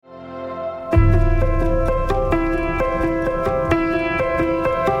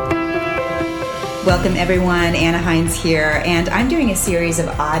Welcome everyone, Anna Hines here, and I'm doing a series of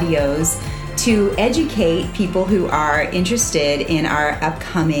audios to educate people who are interested in our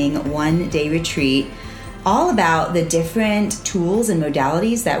upcoming one-day retreat, all about the different tools and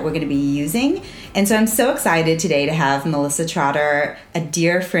modalities that we're going to be using. And so I'm so excited today to have Melissa Trotter, a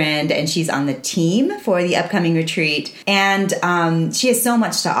dear friend, and she's on the team for the upcoming retreat. And she has so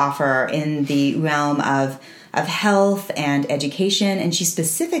much to offer in the realm of health and education, and she's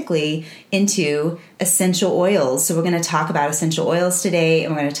specifically into essential oils. So we're going to talk about essential oils today,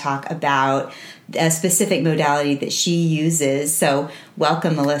 and we're going to talk about a specific modality that she uses. So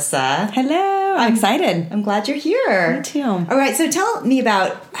welcome, Melissa. Hello. I'm excited. I'm glad you're here. Me too. All right, so tell me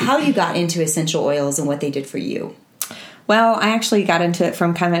about how you got into essential oils and what they did for you. Well, I actually got into it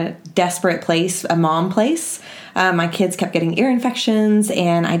from kind of a desperate place, a mom place. My kids kept getting ear infections,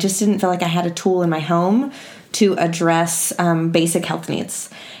 and I just didn't feel like I had a tool in my home to address basic health needs.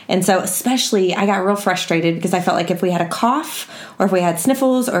 And so especially I got real frustrated because I felt like if we had a cough or if we had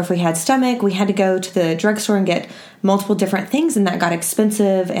sniffles or if we had stomach, we had to go to the drugstore and get multiple different things, and that got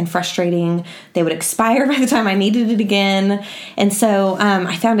expensive and frustrating. They would expire by the time I needed it again. And so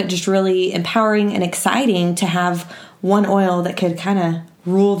I found it just really empowering and exciting to have one oil that could kind of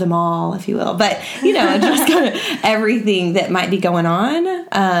rule them all, if you will. But, just kind of everything that might be going on.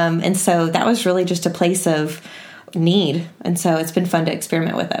 And so that was really just a place of need. And so it's been fun to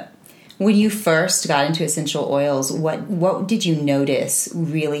experiment with it. When you first got into essential oils, what did you notice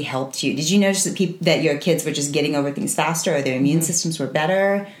really helped you? Did you notice that your kids were just getting over things faster, or their immune systems were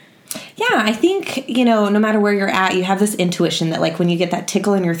better? Yeah, I think, no matter where you're at, you have this intuition that like when you get that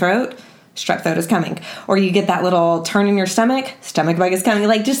tickle in your throat, strep throat is coming. Or you get that little turn in your stomach bug is coming.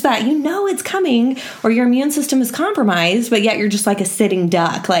 Like just that, it's coming, or your immune system is compromised, but yet you're just like a sitting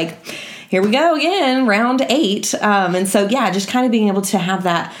duck. Like, here we go again, round 8. And so, just kind of being able to have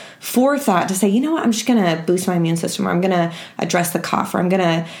that forethought to say, I'm just going to boost my immune system, or I'm going to address the cough, or I'm going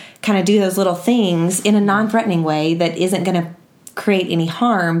to kind of do those little things in a non-threatening way that isn't going to create any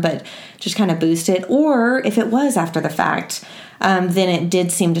harm, but just kind of boost it. Or if it was after the fact, then it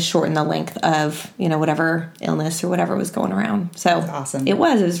did seem to shorten the length of, whatever illness or whatever was going around. So that's awesome. It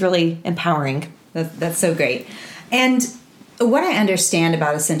was really empowering. That's so great. And what I understand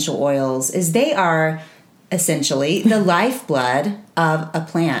about essential oils is they are essentially the lifeblood of a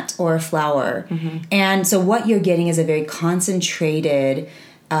plant or a flower. Mm-hmm. And so what you're getting is a very concentrated,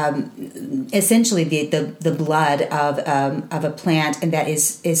 essentially the blood of a plant, and that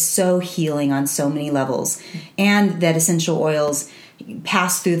is so healing on so many levels. And that essential oils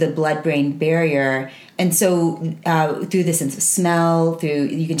pass through the blood-brain barrier, and so through the sense of smell,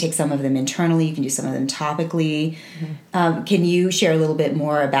 you can take some of them internally, you can do some of them topically. Mm-hmm. Can you share a little bit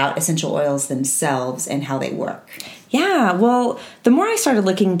more about essential oils themselves and how they work? Yeah, well, the more I started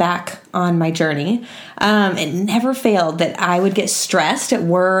looking back on my journey, it never failed that I would get stressed at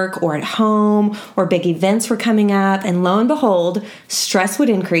work or at home, or big events were coming up, and lo and behold, stress would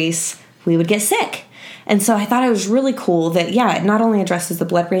increase, we would get sick. And so I thought it was really cool that, it not only addresses the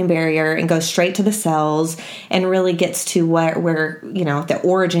blood-brain barrier and goes straight to the cells and really gets to where the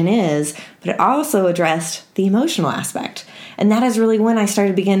origin is, but it also addressed the emotional aspect. And that is really when I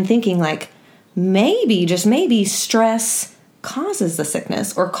started begin thinking like, maybe, just maybe, stress causes the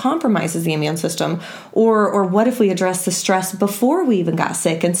sickness or compromises the immune system, or what if we address the stress before we even got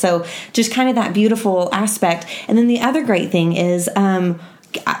sick? And so just kind of that beautiful aspect. And then the other great thing is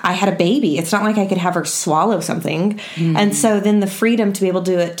I had a baby. It's not like I could have her swallow something. Mm-hmm. And so then the freedom to be able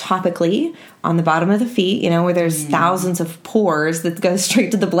to do it topically on the bottom of the feet, where there's thousands of pores that go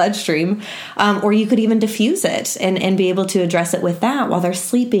straight to the bloodstream. Or you could even diffuse it and be able to address it with that while they're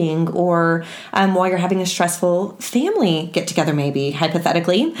sleeping, or while you're having a stressful family get together, maybe,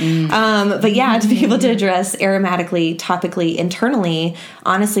 hypothetically. Mm-hmm. But to be able to address aromatically, topically, internally,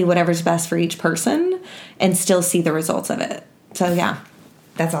 honestly, whatever's best for each person, and still see the results of it. So,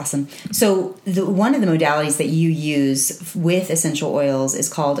 That's awesome. So one of the modalities that you use with essential oils is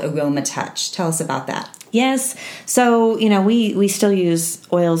called Aroma Touch. Tell us about that. Yes. So, we still use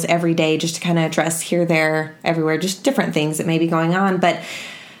oils every day just to kind of address here, there, everywhere, just different things that may be going on. But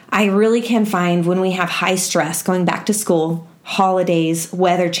I really can find when we have high stress going back to school, holidays,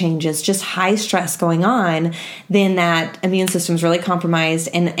 weather changes, just high stress going on, then that immune system is really compromised.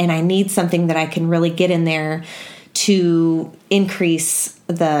 And I need something that I can really get in there to increase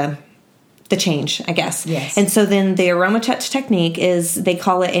the change, I guess. Yes. And so then the Aroma Touch technique they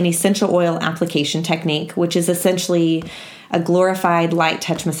call it an essential oil application technique, which is essentially a glorified light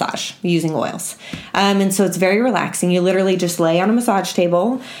touch massage using oils. And so it's very relaxing. You literally just lay on a massage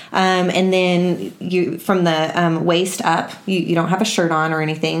table, and then you, from the waist up, you don't have a shirt on or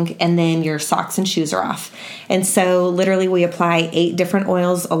anything, and then your socks and shoes are off. And so literally we apply 8 different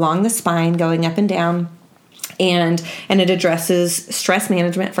oils along the spine, going up and down, and it addresses stress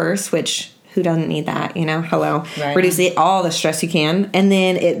management first, which who doesn't need that, hello. Right. Reduce all the stress you can. And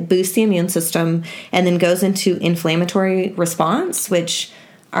then it boosts the immune system and then goes into inflammatory response, which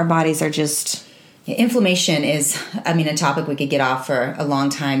our bodies are just... Inflammation is, a topic we could get off for a long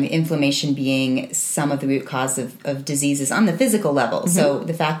time. Inflammation being some of the root cause of diseases on the physical level. Mm-hmm. So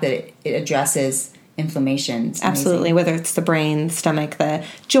the fact that it addresses inflammation. Absolutely. Whether it's the brain, the stomach, the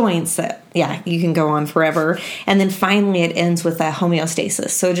joints, you can go on forever. And then finally it ends with a homeostasis.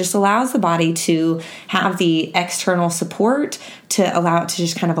 So it just allows the body to have the external support to allow it to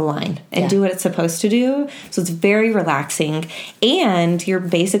just kind of align and do what it's supposed to do. So it's very relaxing, and you're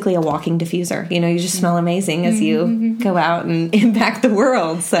basically a walking diffuser. You just smell amazing as you go out and impact the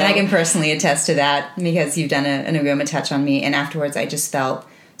world. So and I can personally attest to that because you've done an aroma touch on me, and afterwards I just felt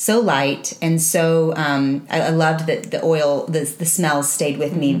so light, and so I loved that the oil, the smells stayed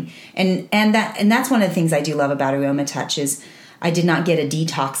with me, and that's one of the things I do love about Aroma Touch is I did not get a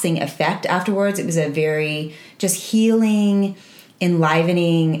detoxing effect afterwards. It was a very just healing,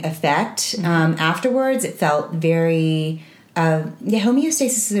 enlivening effect. Afterwards, it felt very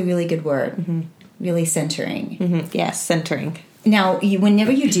homeostasis is a really good word, really centering. Yes, centering. Now,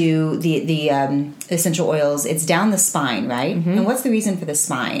 whenever you do the essential oils, it's down the spine, right? And what's the reason for the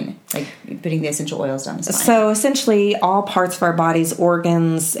spine? Like putting the essential oils down the spine? So essentially, all parts of our body's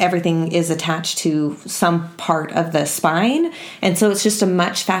organs, everything is attached to some part of the spine. And so it's just a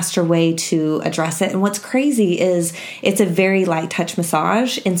much faster way to address it. And what's crazy is it's a very light touch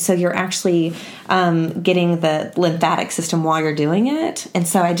massage. And so you're actually getting the lymphatic system while you're doing it. And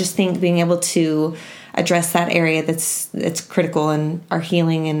so I just think being able to address that area that's critical in our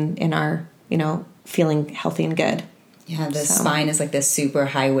healing and in our, feeling healthy and good. Yeah, the spine is like this super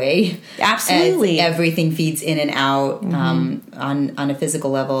highway. Absolutely. Everything feeds in and out on a physical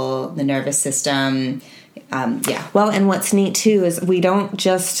level, the nervous system. Well, and what's neat too is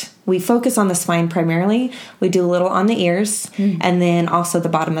we focus on the spine primarily. We do a little on the ears and then also the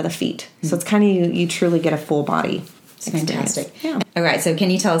bottom of the feet. So it's kind of, you truly get a full body. It's fantastic. Yeah. All right. So can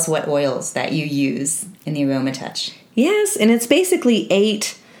you tell us what oils that you use in the Aroma Touch? Yes. And it's basically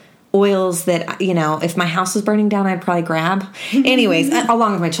 8 oils that, if my house was burning down, I'd probably grab. Anyways,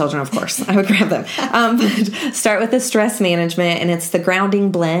 along with my children, of course, I would grab them. But start with the stress management, and it's the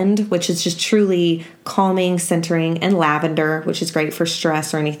grounding blend, which is just truly calming, centering, and lavender, which is great for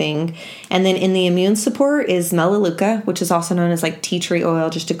stress or anything. And then in the immune support is Melaleuca, which is also known as like tea tree oil,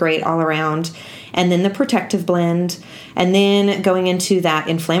 just a great all around. And then the protective blend. And then going into that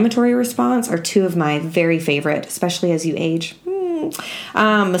inflammatory response are 2 of my very favorite, especially as you age.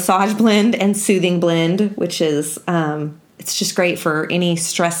 Massage blend and soothing blend, which is it's just great for any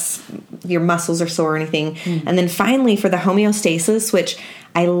stress, your muscles are sore or anything. And then finally for the homeostasis, which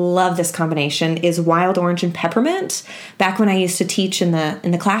I love this combination, is wild orange and peppermint. Back when I used to teach in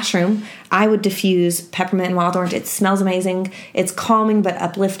the classroom, I would diffuse peppermint and wild orange. It smells amazing. It's calming but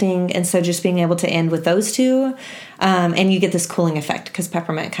uplifting. And so just being able to end with those 2, and you get this cooling effect because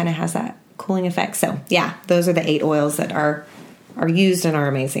peppermint kind of has that cooling effect. So yeah, those are the 8 oils that are used and are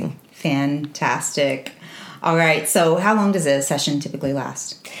amazing. Fantastic. All right. So how long does a session typically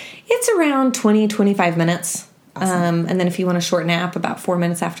last? It's around 20-25 minutes. Awesome. And then if you want a short nap, about 4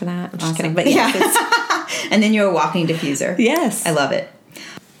 minutes after that. I'm just kidding. But yeah. And then you're a walking diffuser. Yes. I love it.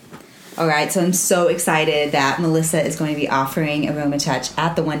 All right. So I'm so excited that Melissa is going to be offering Aroma Touch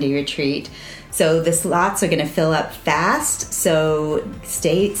at the one-day retreat. So the slots are going to fill up fast. So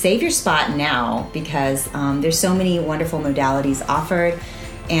save your spot now because there's so many wonderful modalities offered.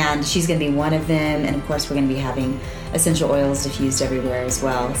 And she's going to be one of them. And of course, we're going to be having essential oils diffused everywhere as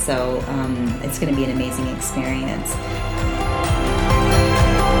well. So it's going to be an amazing experience.